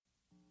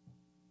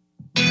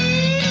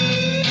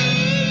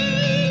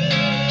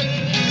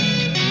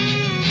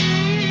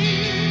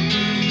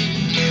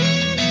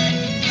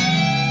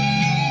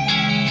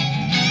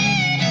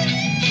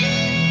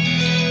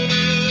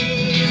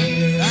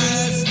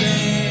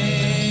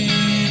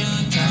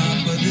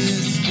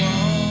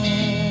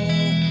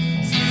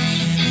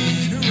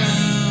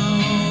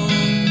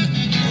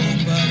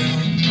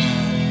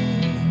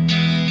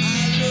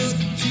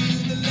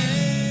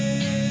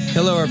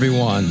Hello,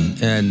 everyone,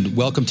 and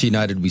welcome to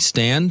United We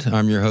Stand.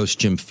 I'm your host,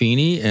 Jim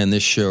Feeney, and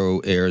this show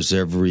airs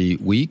every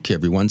week,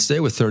 every Wednesday,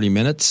 with 30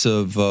 minutes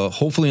of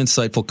hopefully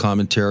insightful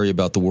commentary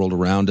about the world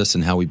around us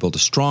and how we build a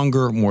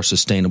stronger, more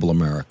sustainable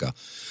America.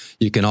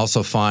 You can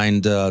also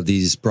find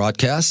these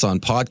broadcasts on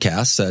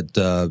podcasts at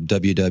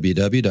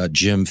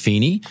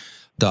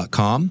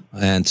www.jimfeeney.com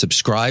and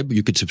subscribe.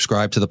 You could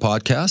subscribe to the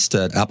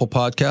podcast at Apple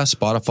Podcasts,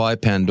 Spotify,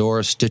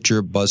 Pandora,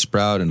 Stitcher,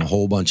 Buzzsprout, and a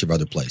whole bunch of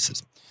other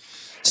places.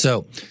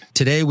 So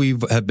today we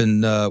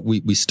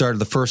started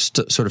the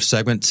first sort of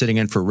segment sitting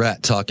in for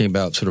Rhett, talking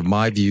about sort of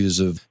my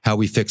views of how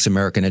we fix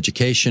American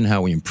education,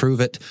 how we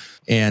improve it.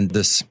 And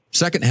this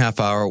second half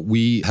hour,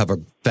 we have a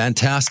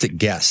fantastic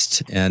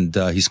guest, and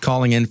he's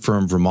calling in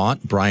from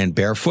Vermont. Brian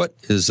Barefoot.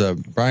 Is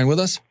Brian with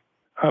us?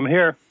 I'm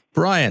here.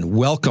 Brian,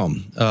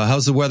 welcome.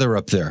 How's the weather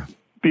up there?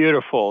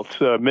 Beautiful.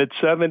 It's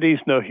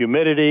mid-70s, no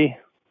humidity.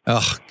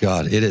 Oh,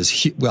 God, it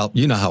is. Well,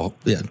 you know how,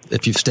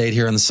 if you've stayed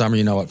here in the summer,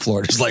 you know what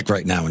Florida's like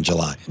right now in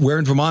July. Where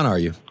in Vermont are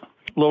you?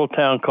 A little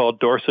town called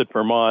Dorset,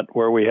 Vermont,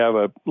 where we have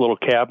a little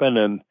cabin,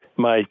 and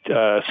my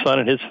son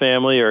and his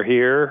family are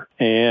here,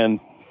 and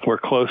we're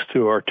close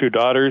to our two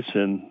daughters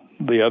and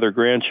the other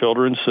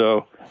grandchildren.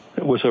 So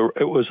we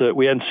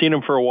hadn't seen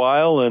them for a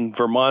while, and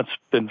Vermont's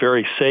been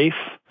very safe.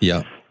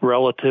 Yeah.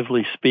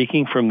 Relatively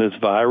speaking, from this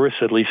virus,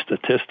 at least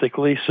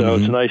statistically. So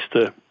It's nice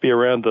to be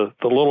around the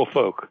little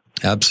folk.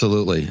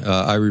 Absolutely.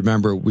 I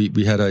remember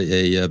we had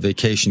a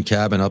vacation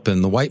cabin up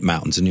in the White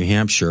Mountains in New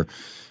Hampshire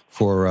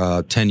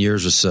for 10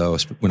 years or so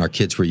when our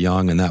kids were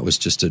young, and that was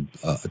just an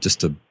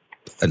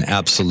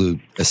absolute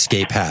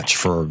escape hatch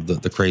for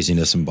the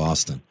craziness in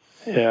Boston.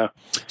 Yeah.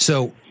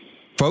 So,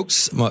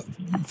 folks,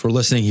 for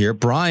listening here,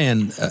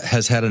 Brian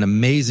has had an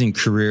amazing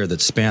career that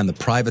spanned the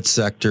private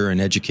sector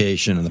and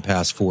education in the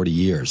past 40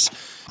 years.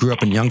 Grew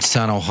up in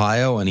Youngstown,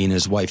 Ohio, and he and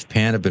his wife,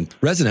 Pan, have been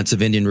residents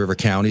of Indian River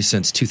County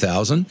since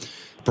 2000.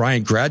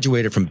 Brian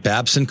graduated from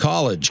Babson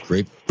College,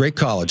 great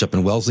college up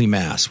in Wellesley,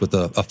 Mass, with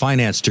a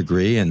finance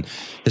degree, and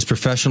his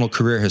professional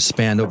career has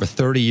spanned over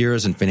 30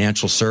 years in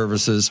financial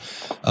services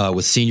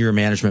with senior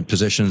management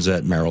positions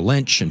at Merrill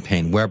Lynch and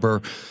Payne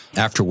Weber.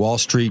 After Wall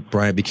Street,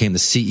 Brian became the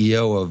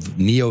CEO of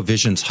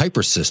NeoVision's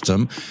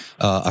Hypersystem,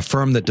 a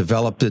firm that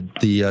developed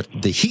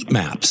the heat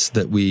maps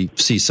that we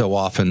see so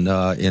often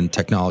in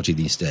technology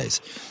these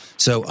days.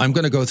 So I'm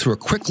going to go through a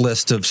quick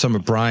list of some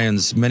of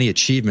Brian's many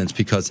achievements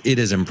because it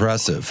is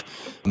impressive.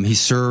 He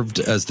served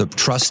as the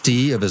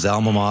trustee of his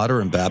alma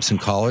mater in Babson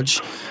College,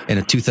 and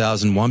in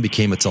 2001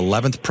 became its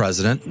 11th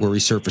president, where he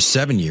served for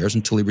 7 years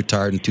until he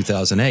retired in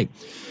 2008.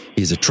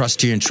 He's a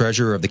trustee and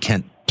treasurer of the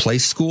Kent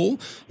Place School,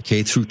 a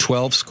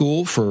K-12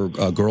 school for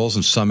girls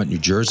in Summit, New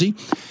Jersey.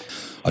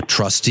 A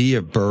trustee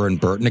of Burr and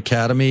Burton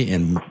Academy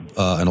in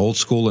an old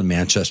school in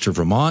Manchester,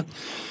 Vermont.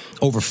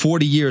 Over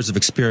 40 years of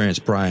experience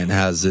Brian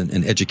has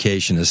in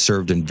education, has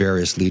served in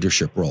various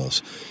leadership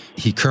roles.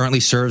 He currently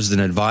serves as an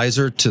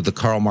advisor to the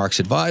Karl Marx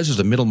Advisors,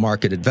 a middle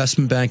market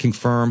investment banking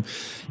firm.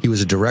 He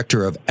was a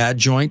director of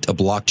Adjoint, a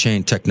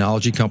blockchain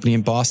technology company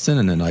in Boston,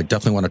 and then I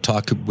definitely want to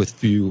talk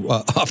with you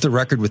off the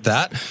record with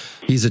that.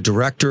 He's a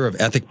director of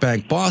Ethic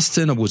Bank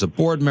Boston, was a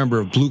board member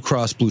of Blue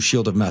Cross Blue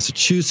Shield of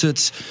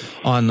Massachusetts,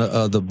 on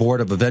the board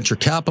of a venture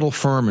capital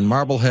firm in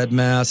Marblehead,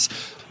 Mass.,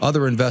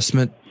 other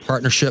investment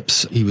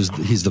partnerships.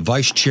 He's the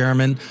vice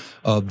chairman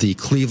of the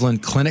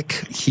Cleveland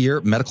Clinic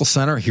Medical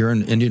Center here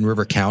in Indian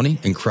River County.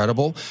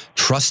 Incredible.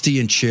 Trustee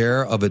and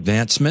chair of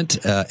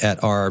advancement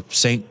at our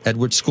St.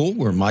 Edward School,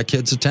 where my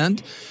kids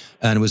attend,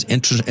 and was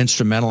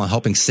instrumental in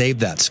helping save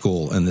that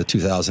school in the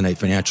 2008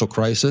 financial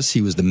crisis.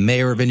 He was the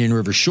mayor of Indian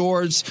River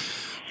Shores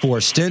for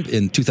a stint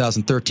in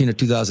 2013 to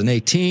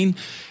 2018.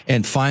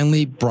 And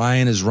finally,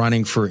 Brian is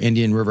running for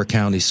Indian River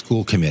County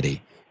School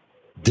Committee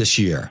this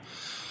year.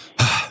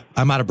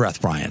 I'm out of breath,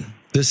 Brian.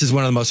 This is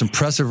one of the most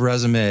impressive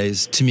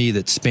resumes to me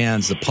that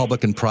spans the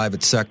public and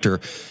private sector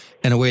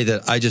in a way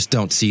that I just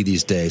don't see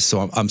these days.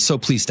 So I'm so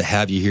pleased to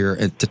have you here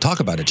and to talk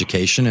about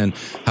education and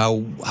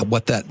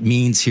what that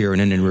means here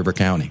in Indian River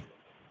County.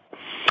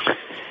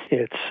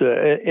 It's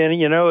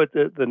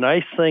the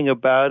nice thing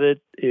about it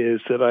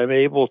is that I'm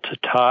able to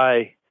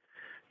tie,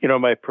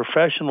 my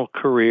professional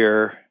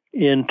career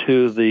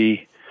into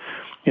the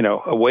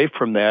away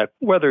from that,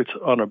 whether it's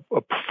on a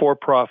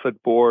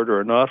for-profit board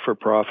or a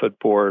not-for-profit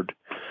board.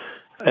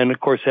 And, of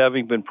course,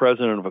 having been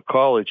president of a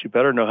college, you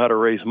better know how to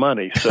raise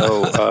money.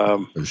 So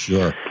for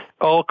sure.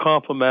 All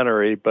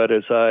complementary. But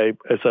as I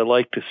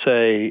like to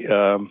say,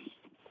 and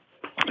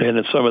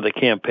in some of the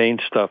campaign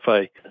stuff,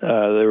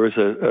 there was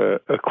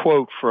a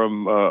quote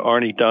from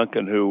Arne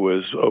Duncan, who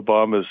was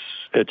Obama's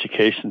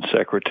education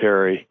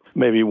secretary,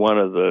 maybe one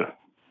of the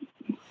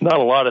not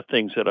a lot of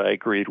things that I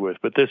agreed with,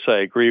 but this I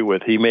agree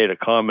with. He made a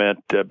comment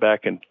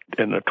back in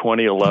the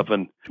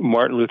 2011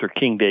 Martin Luther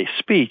King Day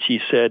speech. He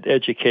said,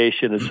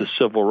 education is a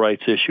civil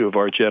rights issue of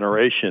our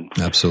generation.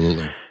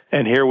 Absolutely.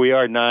 And here we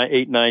are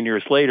 9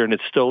 years later, and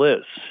it still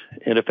is.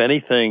 And if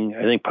anything,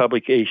 I think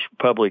public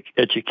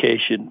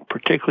education,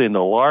 particularly in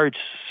the large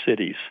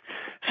cities,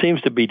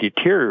 seems to be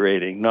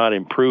deteriorating, not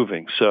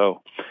improving.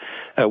 So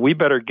we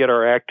better get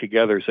our act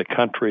together as a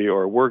country,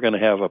 or we're going to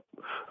have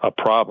a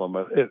problem.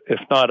 If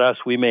not us,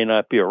 we may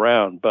not be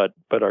around, but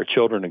our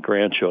children and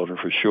grandchildren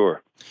for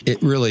sure.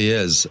 It really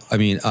is. I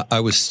mean, I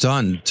was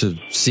stunned to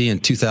see in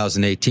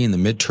 2018, the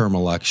midterm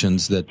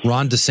elections, that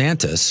Ron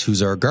DeSantis,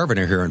 who's our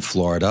governor here in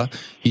Florida,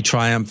 he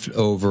triumphed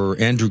over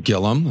Andrew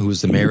Gillum, who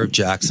was the mayor of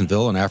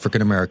Jacksonville, an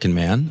African-American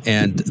man.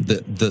 And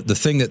the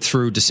thing that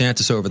threw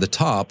DeSantis over the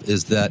top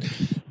is that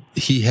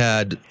he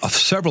had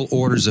several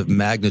orders of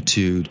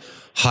magnitude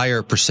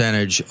higher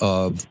percentage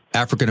of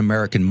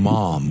African-American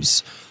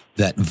moms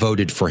that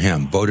voted for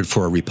him, voted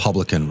for a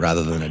Republican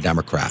rather than a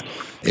Democrat.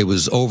 It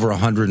was over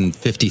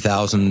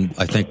 150,000,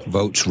 I think,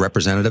 votes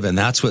representative, and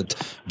that's what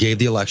gave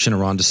the election to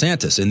Ron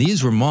DeSantis. And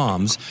these were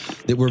moms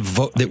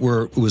that it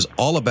was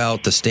all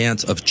about the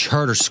stance of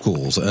charter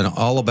schools and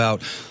all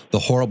about the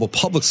horrible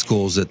public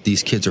schools that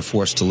these kids are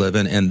forced to live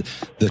in. And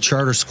the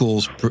charter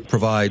schools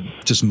provide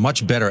just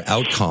much better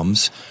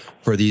outcomes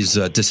for these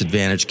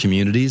disadvantaged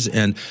communities.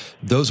 And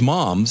those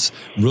moms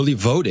really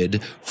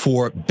voted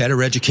for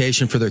better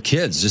education for their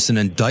kids, just an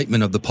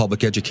indictment of the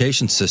public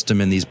education system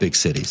in these big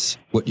cities.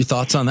 What are your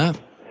thoughts on that?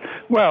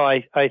 Well,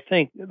 I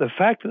think the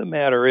fact of the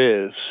matter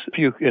is,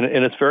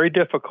 and it's very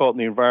difficult in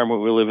the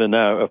environment we live in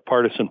now of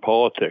partisan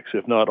politics,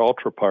 if not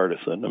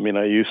ultra-partisan. I mean,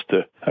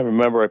 I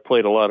remember I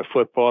played a lot of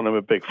football, and I'm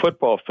a big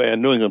football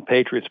fan. New England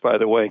Patriots, by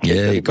the way, in case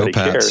anybody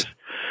cares.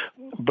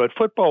 But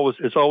football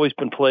has always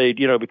been played,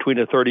 between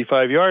the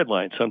 35-yard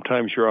line.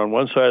 Sometimes you're on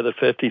one side of the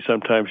 50,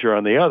 sometimes you're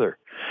on the other.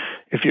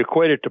 If you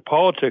equate it to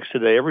politics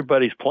today,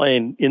 everybody's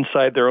playing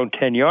inside their own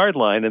 10-yard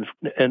line,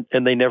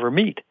 and they never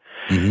meet.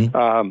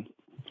 Mm-hmm.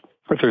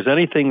 If there's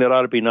anything that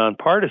ought to be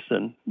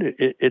nonpartisan,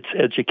 it's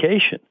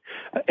education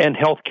and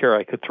healthcare.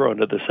 I could throw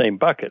into the same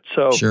bucket.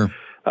 So, sure.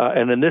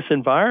 And in this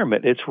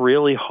environment, it's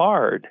really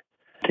hard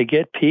to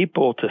get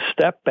people to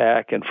step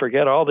back and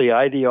forget all the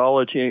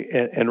ideology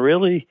and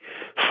really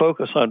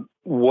focus on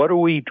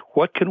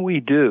what can we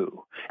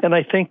do. And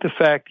I think the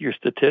fact your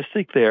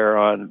statistic there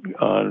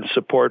on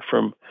support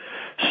from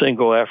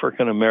single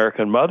African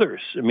American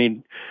mothers, I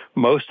mean,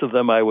 most of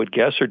them I would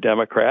guess are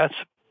Democrats,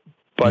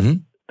 but mm-hmm.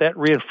 that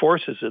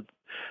reinforces it.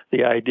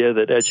 The idea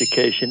that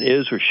education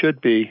is or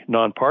should be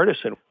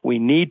nonpartisan. We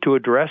need to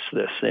address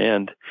this,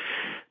 and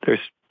there's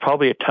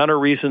probably a ton of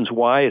reasons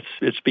why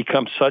it's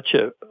become such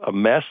a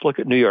mess. Look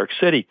at New York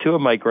City. Two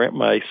of my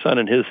son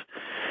and his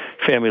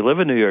family live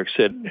in New York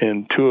City,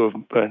 and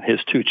his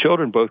two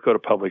children both go to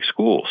public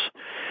schools.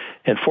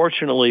 And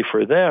fortunately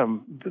for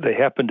them, they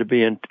happen to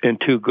be in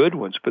two good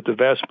ones, but the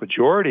vast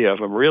majority of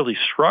them really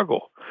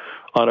struggle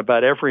on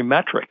about every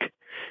metric,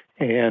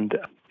 and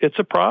it's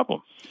a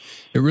problem.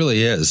 It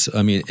really is.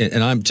 I mean,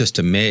 and I'm just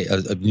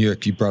amazed. New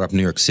York, you brought up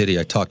New York City.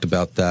 I talked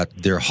about that,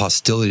 their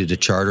hostility to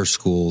charter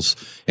schools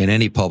and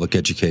any public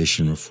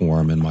education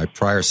reform in my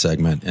prior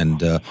segment.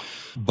 And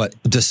but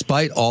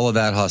despite all of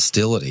that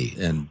hostility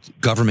and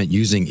government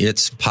using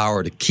its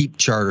power to keep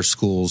charter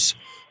schools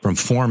from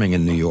forming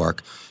in New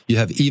York, you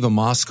have Eva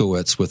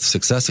Moskowitz with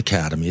Success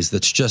Academies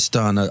that's just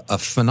done a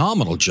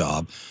phenomenal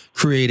job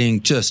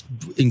creating just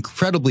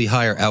incredibly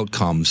higher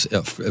outcomes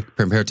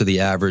compared to the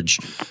average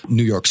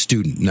New York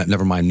student,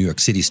 never mind New York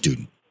City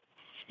student.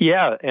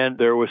 Yeah, and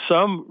there was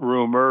some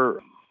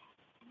rumor,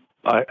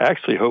 I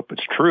actually hope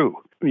it's true,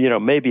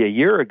 maybe a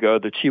year ago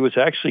that she was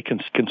actually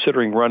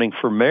considering running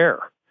for mayor.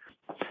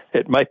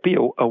 It might be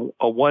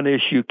a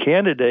one-issue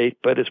candidate,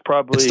 but it's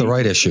probably... It's the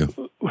right issue.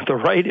 The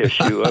right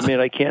issue. I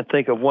mean, I can't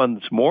think of one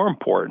that's more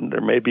important.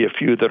 There may be a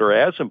few that are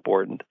as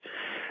important.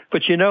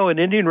 But, in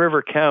Indian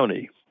River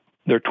County,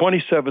 there are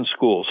 27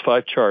 schools,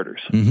 5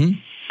 charters. Mm-hmm.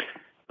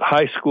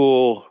 High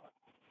school,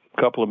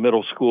 a couple of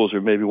middle schools,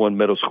 or maybe one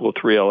middle school,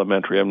 3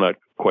 elementary. I'm not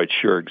quite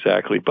sure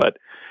exactly. But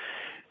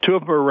 2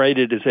 of them are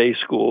rated as A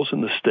schools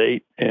in the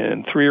state,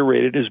 and 3 are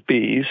rated as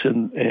Bs.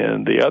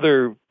 And the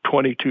other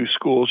 22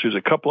 schools, there's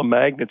a couple of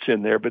magnets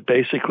in there, but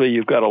basically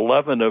you've got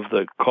 11 of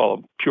the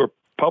pure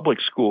public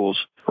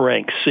schools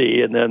ranked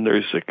C, and then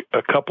there's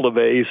a couple of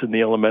A's in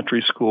the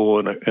elementary school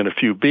and a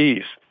few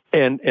B's.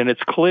 And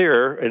it's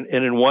clear, and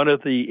in one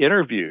of the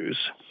interviews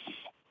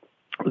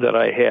that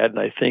I had, and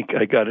I think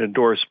I got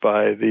endorsed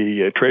by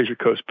the Treasure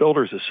Coast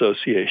Builders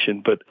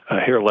Association, but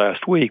here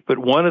last week, but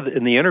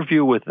in the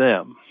interview with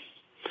them,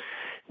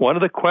 one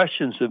of the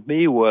questions of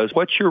me was,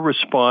 what's your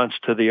response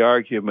to the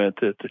argument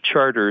that the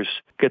charters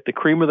get the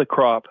cream of the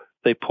crop,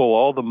 they pull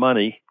all the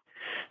money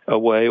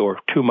away or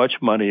too much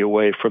money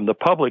away from the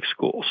public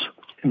schools?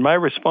 And my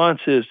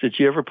response is, did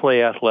you ever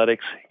play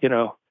athletics?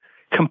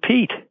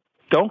 Compete.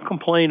 Don't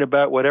complain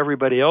about what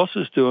everybody else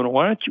is doing.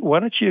 Why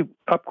don't you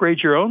upgrade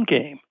your own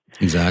game?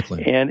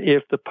 Exactly. And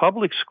if the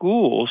public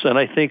schools, and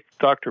I think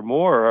Dr.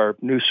 Moore, our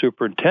new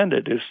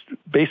superintendent, is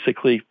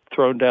basically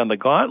thrown down the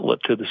gauntlet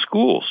to the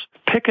schools.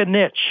 Pick a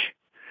niche,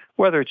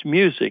 whether it's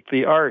music,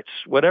 the arts,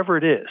 whatever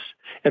it is,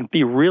 and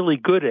be really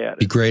good at it.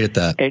 Be great at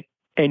that.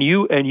 And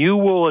you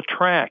will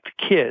attract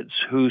kids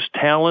whose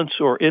talents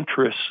or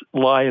interests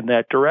lie in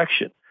that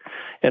direction.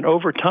 And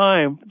over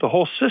time, the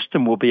whole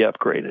system will be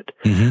upgraded.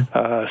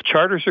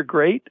 Charters are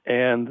great,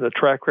 and the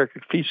track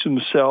record feeds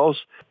themselves,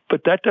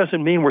 but that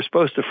doesn't mean we're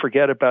supposed to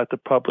forget about the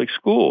public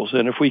schools.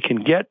 And if we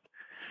can get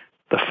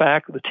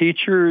the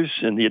teachers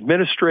and the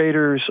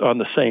administrators on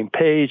the same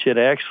page, and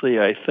actually,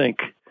 I think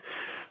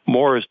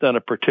Moore has done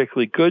a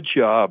particularly good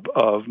job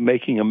of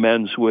making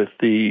amends with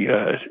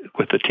the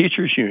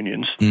teachers'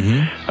 unions.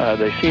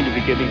 They seem to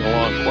be getting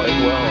along quite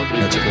well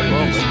at the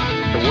moment.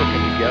 They're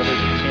working together.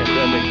 The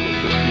pandemic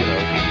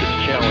is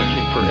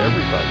challenging for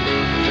everybody.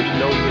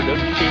 There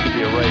doesn't seem to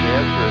be a right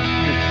answer.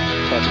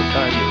 By the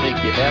time you think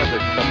you have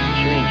it, something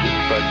changes.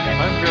 But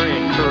I'm very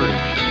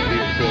encouraged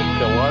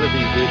that a lot of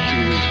these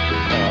issues,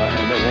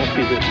 and there won't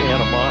be this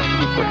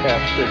animosity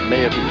perhaps that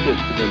may have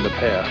existed in the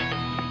past.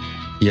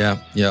 Yeah,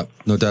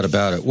 no doubt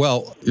about it.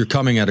 Well, you're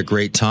coming at a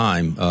great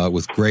time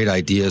with great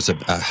ideas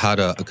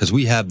about because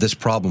we have this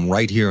problem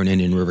right here in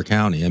Indian River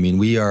County. I mean,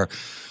 we are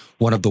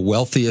one of the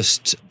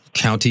wealthiest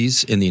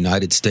counties in the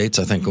United States.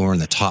 I think we're in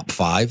the top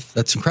 5.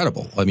 That's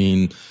incredible. I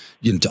mean,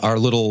 our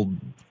little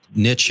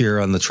niche here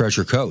on the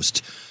Treasure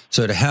Coast.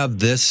 So to have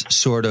this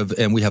sort of,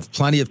 and we have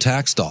plenty of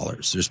tax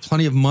dollars. There's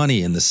plenty of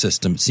money in the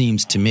system, it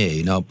seems to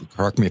me. Now,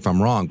 correct me if I'm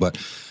wrong, but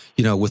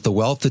with the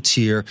wealth that's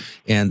here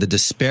and the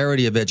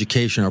disparity of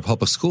education in our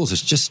public schools, it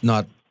just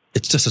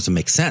doesn't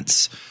make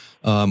sense.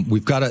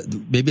 We've got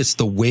to, maybe it's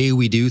the way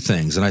we do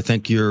things. And I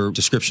think your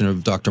description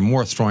of Dr.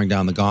 Moore throwing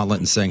down the gauntlet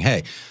and saying,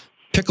 hey,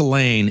 pick a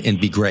lane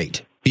and be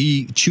great.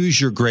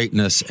 Choose your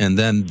greatness and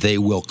then they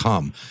will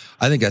come.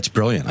 I think that's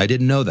brilliant. I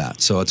didn't know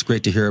that. So it's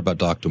great to hear about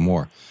Dr.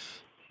 Moore.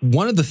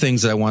 One of the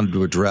things that I wanted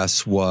to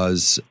address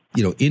was,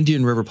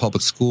 Indian River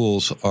Public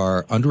Schools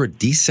are under a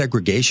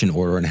desegregation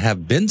order and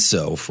have been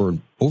so for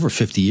over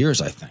 50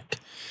 years, I think.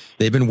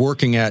 They've been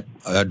working at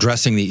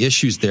addressing the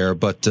issues there,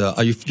 but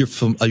are you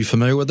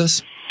familiar with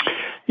this?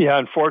 Yeah,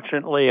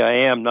 unfortunately, I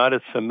am not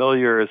as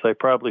familiar as I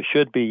probably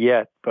should be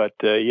yet, but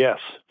yes.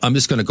 I'm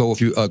just going to go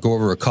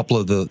over a couple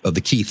of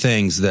the key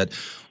things that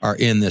are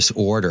in this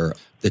order.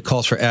 It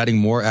calls for adding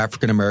more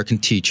African-American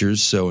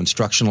teachers, so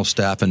instructional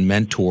staff and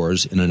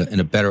mentors in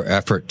a better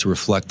effort to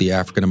reflect the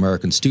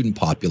African-American student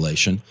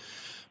population,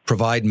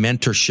 provide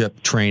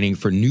mentorship training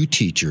for new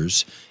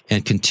teachers,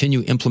 and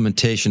continue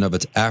implementation of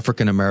its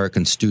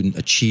African-American Student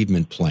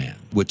Achievement Plan,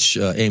 which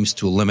aims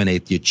to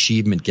eliminate the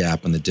achievement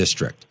gap in the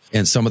district.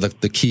 And some of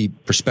the key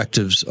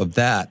perspectives of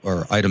that,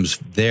 or items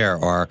there,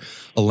 are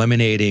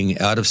eliminating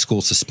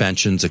out-of-school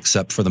suspensions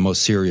except for the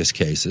most serious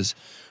cases.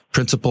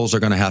 Principals are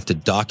going to have to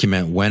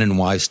document when and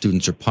why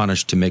students are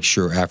punished to make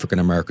sure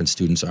African-American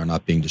students are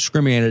not being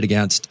discriminated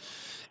against.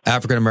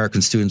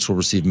 African-American students will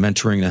receive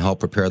mentoring to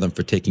help prepare them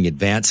for taking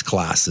advanced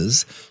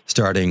classes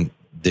starting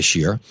this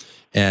year.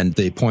 And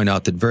they point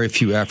out that very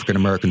few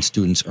African-American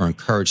students are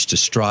encouraged to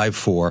strive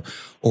for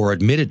or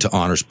admitted to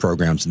honors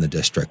programs in the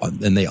district.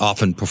 And they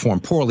often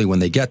perform poorly when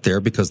they get there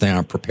because they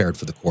aren't prepared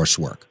for the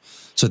coursework.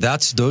 So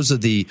those are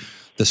the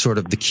sort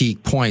of the key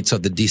points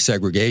of the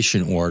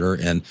desegregation order.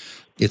 And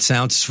it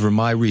sounds, from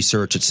my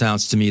research, it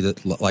sounds to me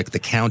that like the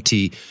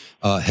county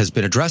has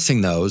been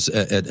addressing those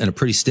at a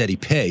pretty steady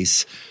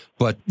pace.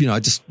 But,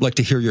 I'd just like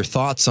to hear your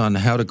thoughts on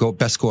how to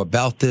best go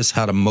about this,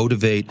 how to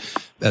motivate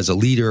as a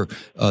leader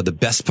the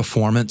best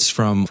performance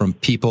from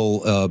people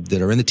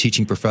that are in the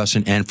teaching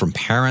profession and from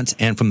parents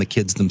and from the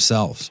kids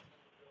themselves.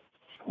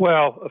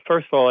 Well,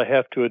 first of all, I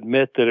have to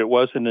admit that it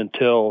wasn't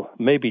until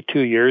maybe 2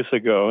 years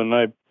ago, and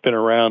I've been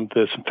around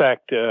this. In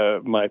fact,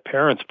 my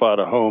parents bought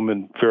a home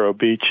in Vero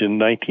Beach in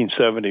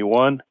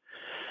 1971.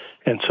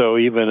 And so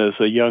even as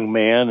a young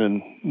man,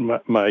 and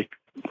my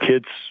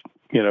kids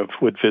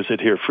would visit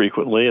here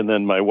frequently. And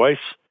then my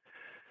wife's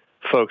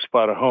folks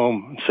bought a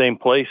home, same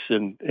place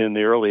in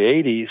the early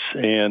 80s.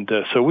 And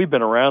so we've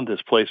been around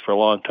this place for a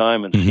long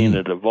time and seen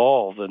it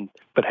evolve.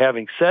 But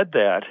having said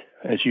that,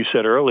 as you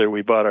said earlier,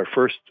 we bought our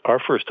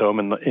first home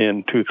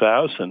in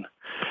 2000.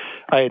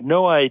 I had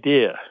no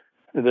idea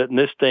that in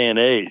this day and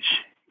age,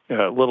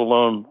 let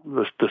alone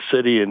the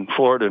city in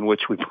Florida in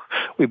which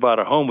we bought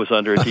a home, was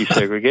under a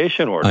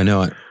desegregation order. I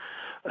know it.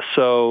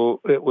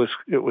 So it was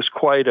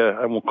quite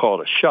I won't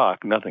call it a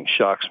shock. Nothing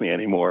shocks me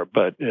anymore,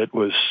 but it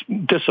was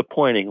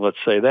disappointing, let's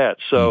say that.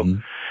 So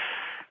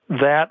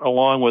that,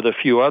 along with a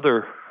few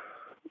other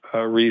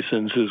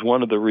reasons, is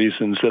one of the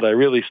reasons that I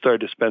really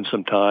started to spend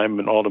some time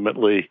and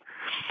ultimately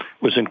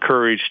was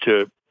encouraged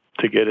to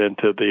get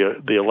into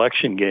the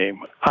election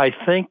game. I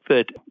think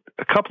that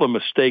a couple of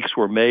mistakes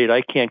were made.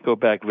 I can't go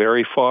back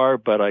very far,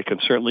 but I can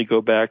certainly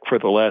go back for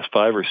the last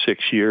 5 or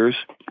 6 years.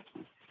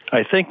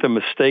 I think the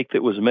mistake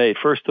that was made,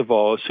 first of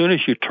all, as soon as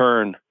you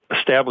turn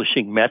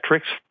establishing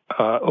metrics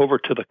over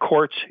to the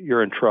courts,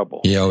 you're in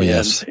trouble. Yeah,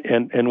 yes.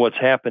 And what's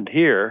happened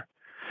here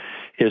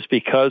is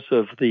because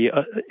of the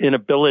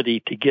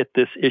inability to get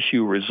this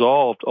issue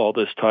resolved all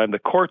this time, the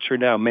courts are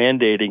now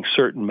mandating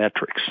certain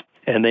metrics,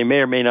 and they may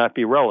or may not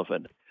be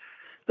relevant.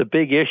 The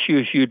big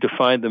issues, you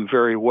defined them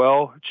very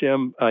well,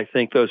 Jim. I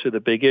think those are the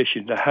big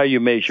issues. Now, how you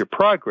measure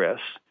progress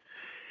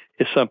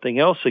is something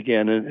else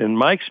again. In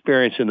my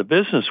experience in the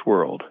business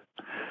world,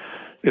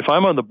 if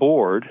I'm on the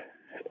board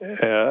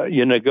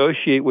you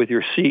negotiate with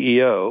your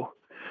CEO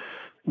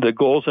the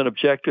goals and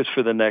objectives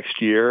for the next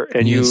year,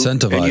 and you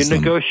incentivize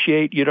them.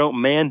 Negotiate. You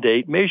don't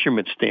mandate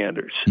measurement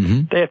standards.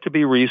 Mm-hmm. They have to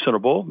be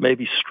reasonable,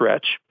 maybe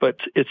stretch, but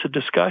it's a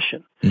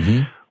discussion.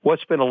 Mm-hmm.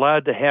 What's been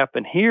allowed to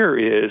happen here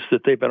is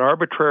that they've been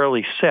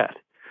arbitrarily set.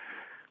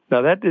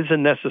 Now, that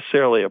isn't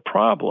necessarily a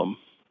problem,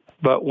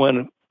 but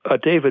when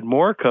David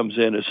Moore comes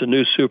in as a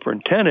new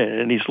superintendent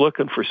and he's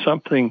looking for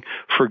something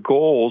for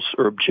goals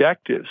or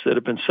objectives that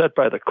have been set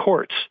by the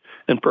courts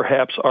and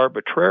perhaps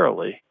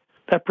arbitrarily,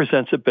 that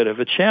presents a bit of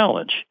a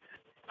challenge.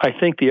 I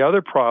think the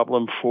other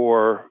problem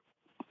for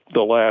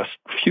the last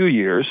few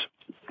years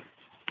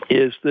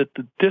is that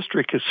the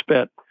district has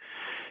spent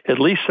at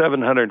least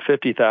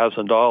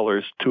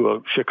 $750,000 to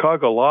a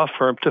Chicago law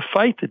firm to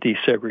fight the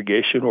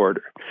desegregation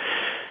order.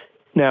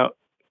 Now,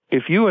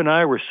 if you and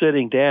I were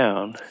sitting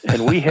down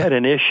and we had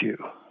an issue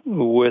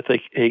with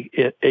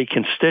a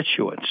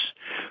constituents,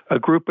 a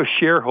group of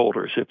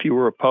shareholders, if you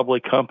were a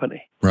public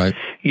company, right,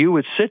 you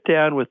would sit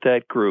down with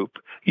that group,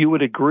 you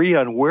would agree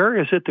on where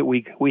is it that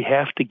we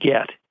have to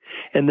get,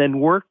 and then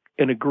work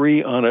and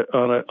agree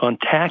on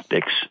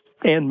tactics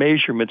and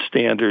measurement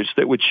standards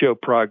that would show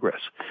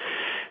progress.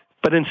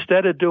 But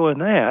instead of doing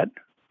that,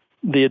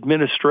 the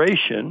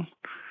administration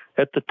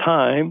at the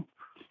time,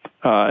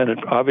 and it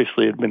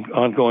obviously had been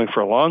ongoing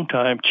for a long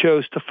time,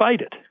 chose to fight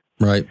it.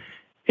 Right.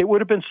 It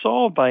would have been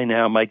solved by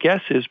now, my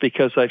guess is,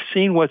 because I've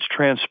seen what's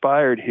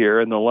transpired here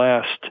in the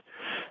last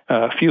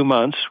few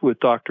months with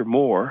Dr.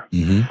 Moore.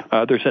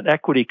 Mm-hmm. There's an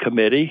equity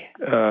committee.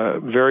 A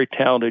very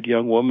talented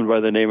young woman by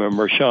the name of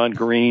Mershawn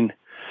Green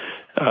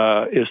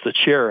is the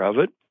chair of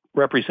it.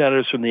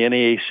 Representatives from the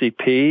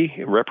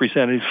NAACP,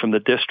 representatives from the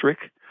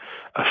district,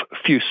 a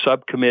few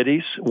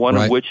subcommittees, one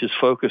right. of which is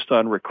focused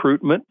on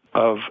recruitment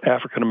of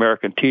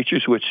African-American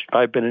teachers, which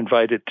I've been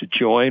invited to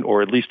join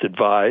or at least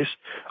advise.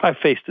 I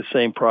faced the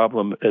same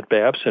problem at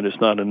Babson. There's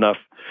not enough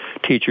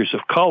teachers of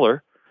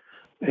color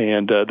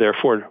and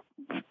therefore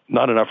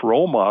not enough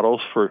role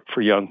models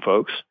for young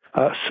folks.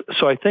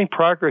 So I think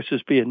progress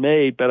is being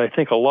made, but I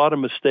think a lot of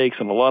mistakes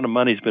and a lot of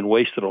money has been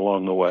wasted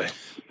along the way.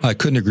 I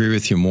couldn't agree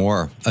with you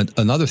more.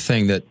 Another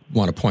thing that I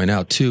want to point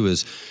out, too,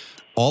 is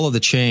all of the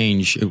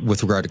change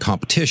with regard to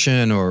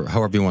competition or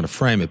however you want to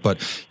frame it. But,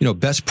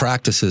 best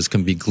practices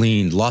can be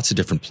gleaned lots of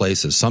different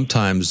places.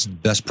 Sometimes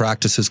best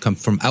practices come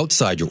from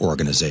outside your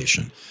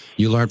organization.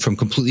 You learn from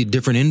completely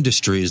different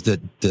industries that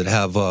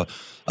have a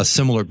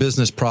similar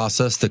business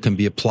process that can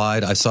be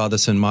applied. I saw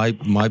this in my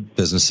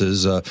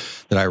businesses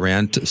that I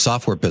ran,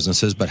 software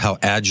businesses, but how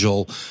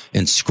Agile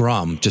and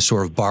Scrum just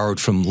sort of borrowed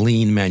from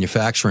lean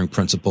manufacturing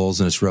principles,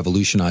 and it's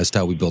revolutionized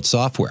how we build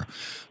software.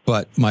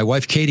 But my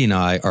wife, Katie, and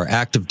I are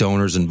active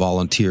donors and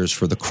volunteers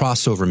for the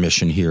Crossover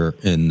mission here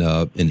in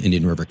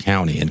Indian River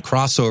County. And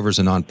Crossover is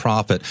a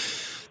nonprofit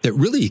that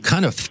really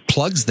kind of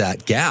plugs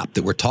that gap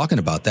that we're talking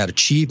about, that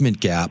achievement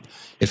gap.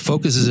 It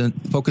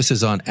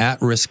focuses on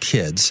at-risk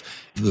kids.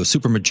 The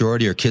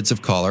supermajority are kids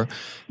of color.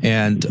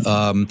 And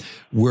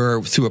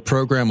we're through a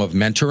program of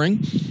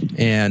mentoring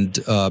and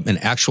an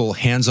actual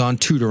hands-on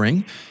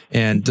tutoring.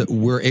 And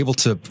we're able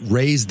to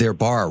raise their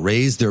bar,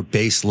 raise their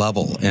base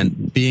level.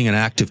 And being an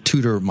active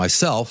tutor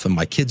myself, and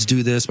my kids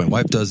do this, my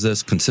wife does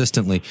this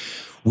consistently,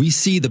 we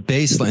see the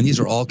baseline. These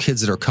are all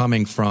kids that are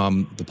coming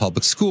from the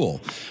public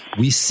school.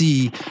 We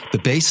see the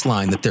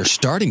baseline that they're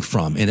starting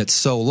from, and it's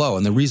so low.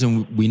 And the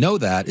reason we know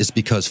that is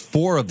because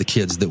 4 of the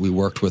kids that we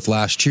worked with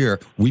last year,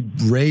 we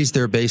raised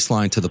their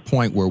baseline to the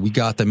point where we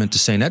got them into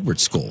St.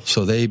 Edward's School.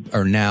 So they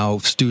are now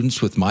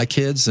students with my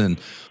kids, and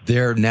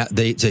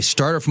they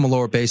started from a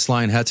lower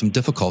baseline, had some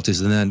difficulties,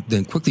 and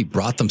then quickly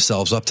brought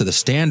themselves up to the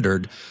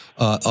standard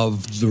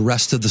of the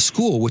rest of the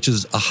school, which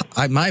is,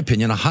 in my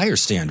opinion, a higher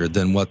standard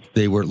than what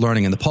they were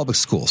learning in the public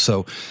school.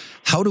 So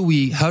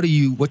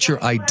what's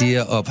your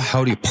idea of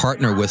how do you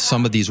partner with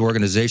some of these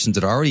organizations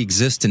that already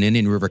exist in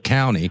Indian River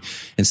County,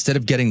 instead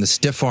of getting the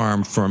stiff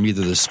arm from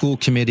either the school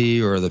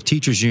committee or the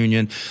teachers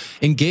union,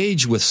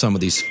 engage with some of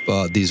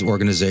these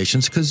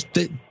organizations, because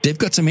they've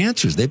got some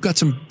answers. They've got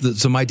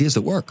some ideas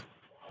that work.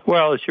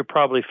 Well, as you're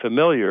probably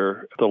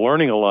familiar, the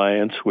Learning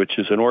Alliance, which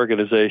is an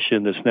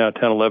organization that's now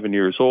 10, 11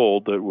 years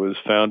old, that was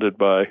founded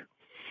by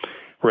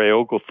Ray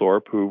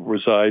Oglethorpe, who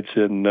resides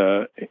in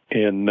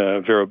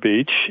Vero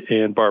Beach,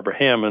 and Barbara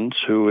Hammonds,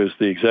 who is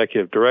the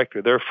executive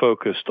director. They're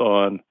focused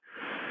on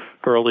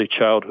early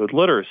childhood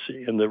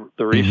literacy. And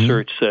the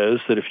research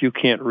says that if you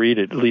can't read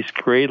at least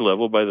grade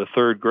level by the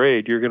 3rd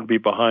grade, you're going to be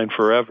behind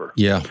forever.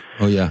 Yeah.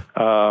 Oh, yeah.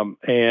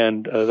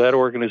 And that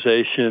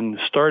organization,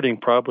 starting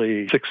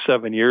probably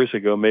 6-7 years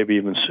ago, maybe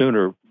even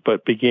sooner,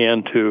 but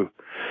began to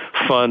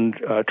fund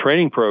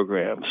training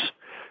programs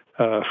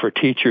for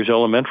teachers,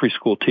 elementary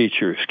school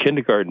teachers,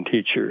 kindergarten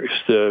teachers,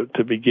 to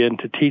begin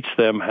to teach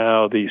them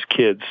how these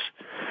kids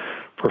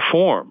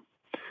perform.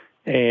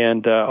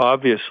 And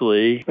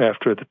obviously,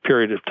 after the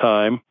period of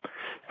time,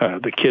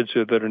 the kids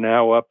that are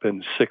now up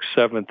in 6th,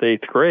 7th,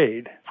 8th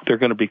grade, they're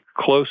going to be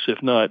close,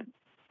 if not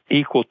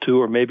equal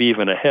to, or maybe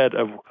even ahead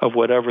of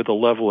whatever the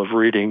level of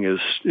reading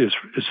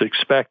is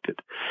expected.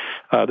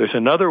 There's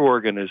another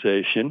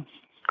organization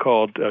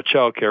called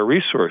Child Care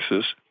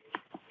Resources,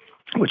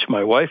 which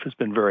my wife has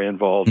been very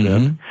involved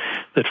in,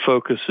 that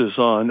focuses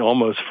on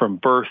almost from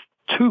birth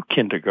to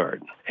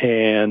kindergarten.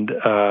 And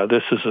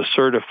this is a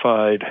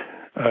certified,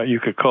 you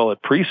could call it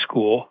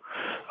preschool,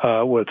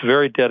 with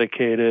very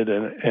dedicated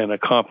and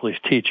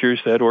accomplished teachers.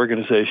 That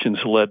organization's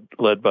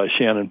led by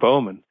Shannon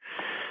Bowman.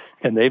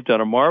 And they've done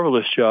a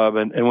marvelous job.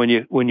 And when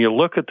you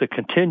look at the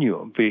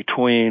continuum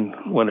between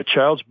when a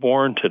child's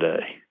born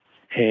today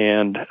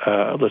and,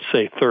 let's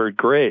say, third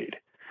grade,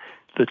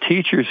 the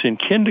teachers in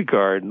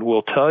kindergarten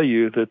will tell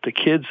you that the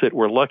kids that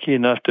were lucky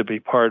enough to be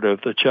part of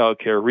the Child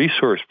Care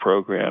Resource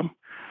Program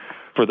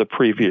for the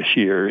previous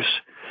years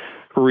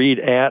read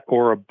at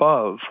or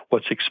above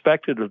what's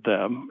expected of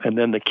them. And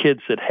then the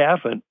kids that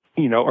haven't,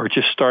 are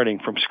just starting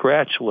from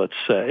scratch, let's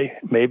say,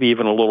 maybe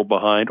even a little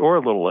behind or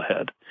a little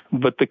ahead.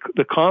 But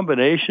the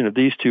combination of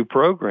these two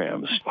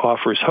programs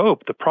offers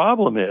hope. The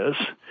problem is,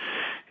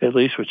 at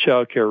least with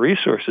Child Care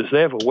Resources,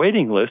 they have a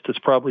waiting list that's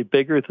probably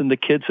bigger than the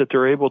kids that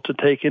they're able to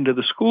take into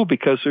the school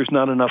because there's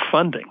not enough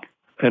funding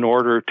in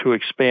order to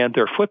expand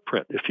their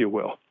footprint, if you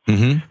will.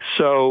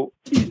 So,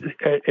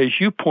 as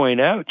you point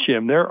out,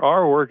 Jim, there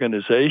are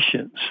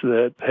organizations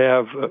that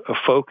have a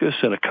focus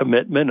and a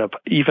commitment, of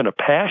even a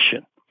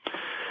passion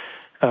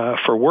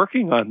for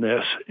working on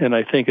this. And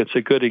I think it's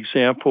a good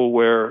example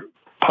where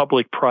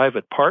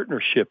public-private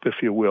partnership, if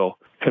you will,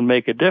 can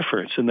make a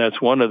difference. And that's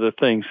one of the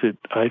things that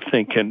I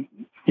think can,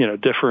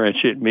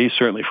 differentiate me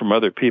certainly from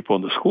other people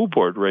in the school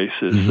board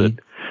races, that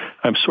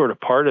I'm sort of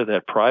part of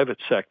that private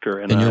sector.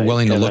 And you're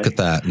willing to look at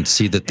that and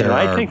see that there are...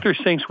 I think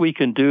there's things we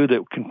can do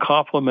that can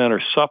complement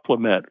or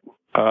supplement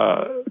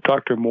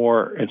Dr.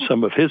 Moore and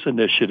some of his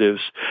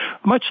initiatives,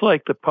 much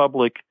like the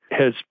private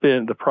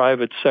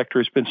sector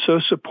has been so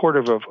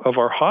supportive of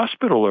our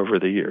hospital over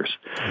the years.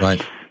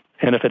 Right.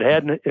 And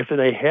if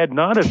they had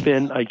not have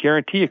been, I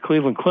guarantee you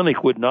Cleveland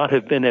Clinic would not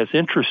have been as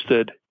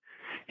interested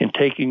in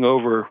taking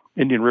over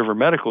Indian River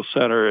Medical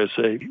Center as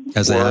they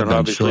have been,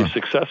 obviously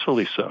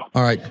successfully so.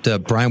 All right,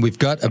 Brian, we've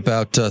got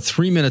about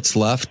 3 minutes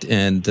left,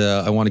 and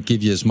I want to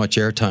give you as much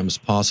airtime as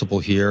possible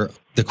here.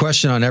 The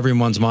question on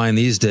everyone's mind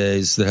these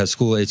days that has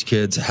school-age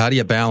kids, how do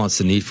you balance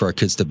the need for our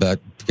kids to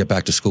get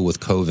back to school with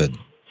COVID?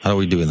 How are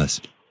we doing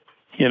this?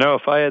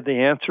 If I had the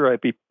answer,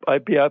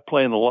 I'd be out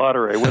playing the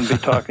lottery. I wouldn't be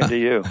talking to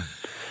you.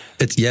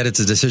 It's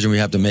a decision we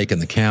have to make in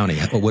the county.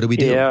 What do we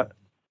do?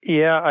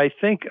 Yeah. I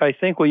think. Well,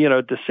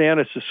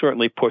 DeSantis is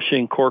certainly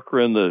pushing.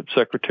 Corcoran, the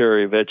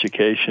Secretary of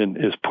Education,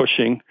 is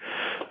pushing.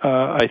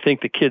 I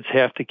think the kids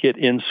have to get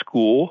in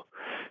school.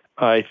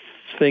 I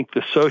think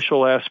the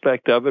social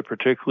aspect of it,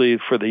 particularly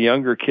for the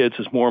younger kids,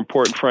 is more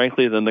important,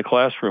 frankly, than the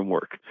classroom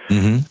work.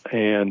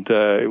 And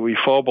we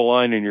fall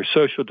behind in your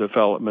social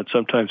development.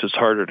 Sometimes it's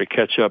harder to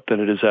catch up than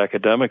it is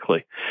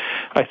academically.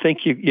 I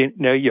think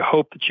you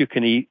hope that you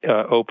can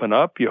open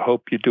up. You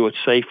hope you do it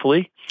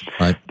safely.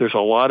 Right. There's a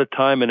lot of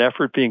time and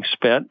effort being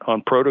spent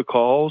on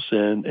protocols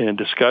and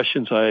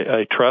discussions.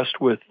 I trust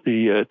with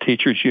the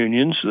teachers'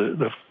 unions,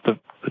 the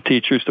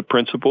teachers, the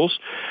principals.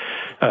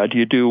 Do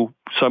you do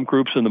some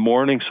groups in the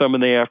morning, some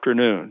in the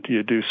afternoon? Do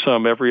you do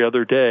some every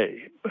other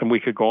day? And we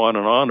could go on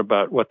and on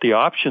about what the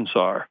options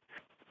are.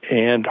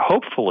 And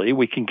hopefully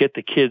we can get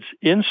the kids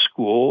in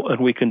school, and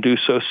we can do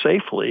so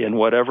safely in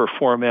whatever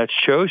format's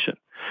chosen.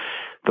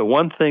 The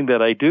one thing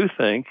that I do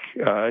think,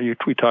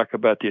 we talk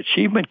about the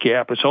achievement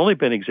gap, it's only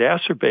been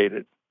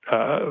exacerbated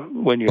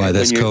when you... By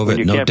this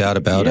COVID, no doubt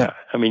about it.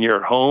 I mean, you're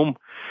at home.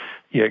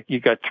 You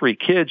got 3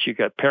 kids, you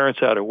got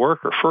parents out of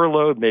work or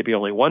furloughed, maybe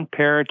only one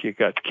parent, you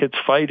got kids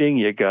fighting,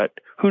 you got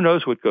who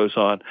knows what goes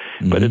on.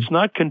 But it's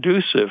not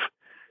conducive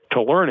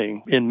to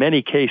learning in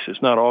many cases,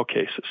 not all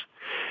cases.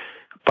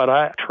 But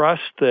I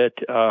trust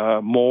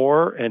that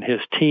Moore and his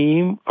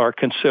team are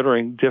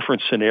considering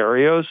different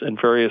scenarios and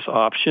various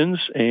options,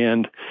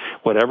 and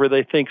whatever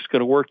they think is going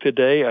to work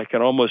today, I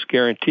can almost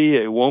guarantee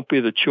you it won't be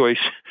the choice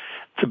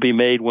to be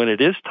made when it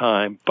is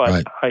time. But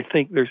right. I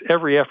think there's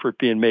every effort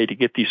being made to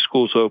get these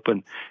schools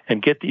open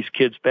and get these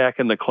kids back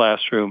in the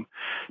classroom.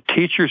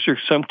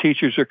 Some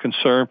teachers are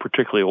concerned,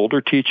 particularly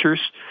older teachers,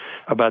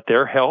 about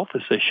their health,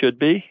 as they should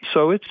be.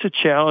 So it's a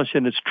challenge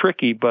and it's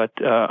tricky, but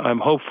I'm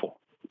hopeful.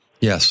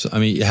 Yes. I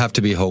mean, you have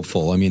to be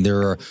hopeful. I mean,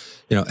 there are,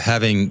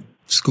 having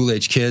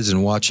school-age kids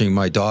and watching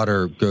my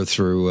daughter go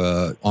through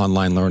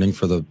online learning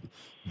for the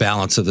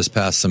balance of this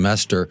past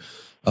semester,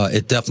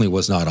 it definitely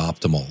was not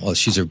optimal.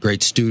 She's a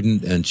great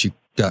student and she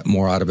got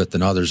more out of it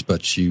than others,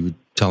 but she was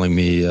telling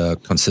me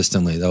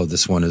consistently,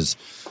 this one is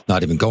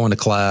not even going to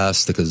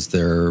class because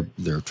they're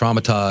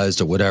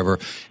traumatized or whatever.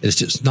 It's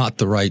just not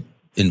the right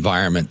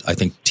environment, I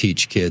think, to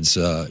teach kids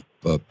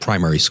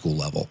primary school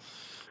level.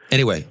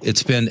 Anyway,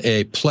 it's been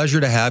a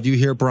pleasure to have you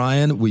here,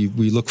 Brian. We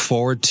look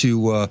forward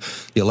to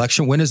the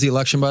election. When is the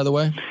election, by the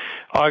way?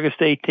 August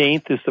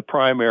 18th is the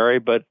primary,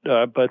 but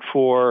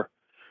for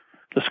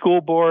the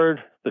school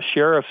board, the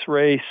sheriff's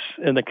race,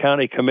 and the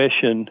county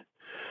commission,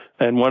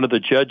 and one of the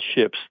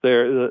judgeships,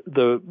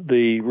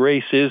 the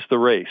race is the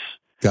race.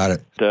 Got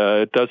it.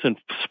 It doesn't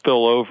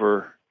spill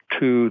over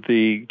to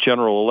the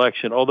general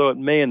election, although it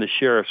may in the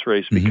sheriff's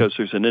race because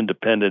there's an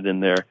independent in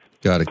there.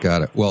 Got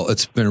it. Well,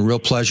 it's been a real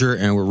pleasure,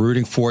 and we're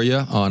rooting for you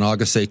on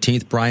August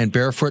 18th. Brian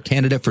Barefoot,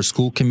 candidate for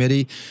school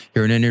committee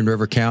here in Indian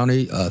River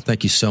County.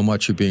 Thank you so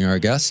much for being our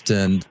guest.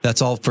 And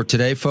that's all for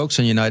today, folks.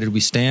 On United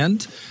We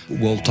Stand.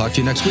 We'll talk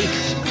to you next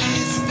week.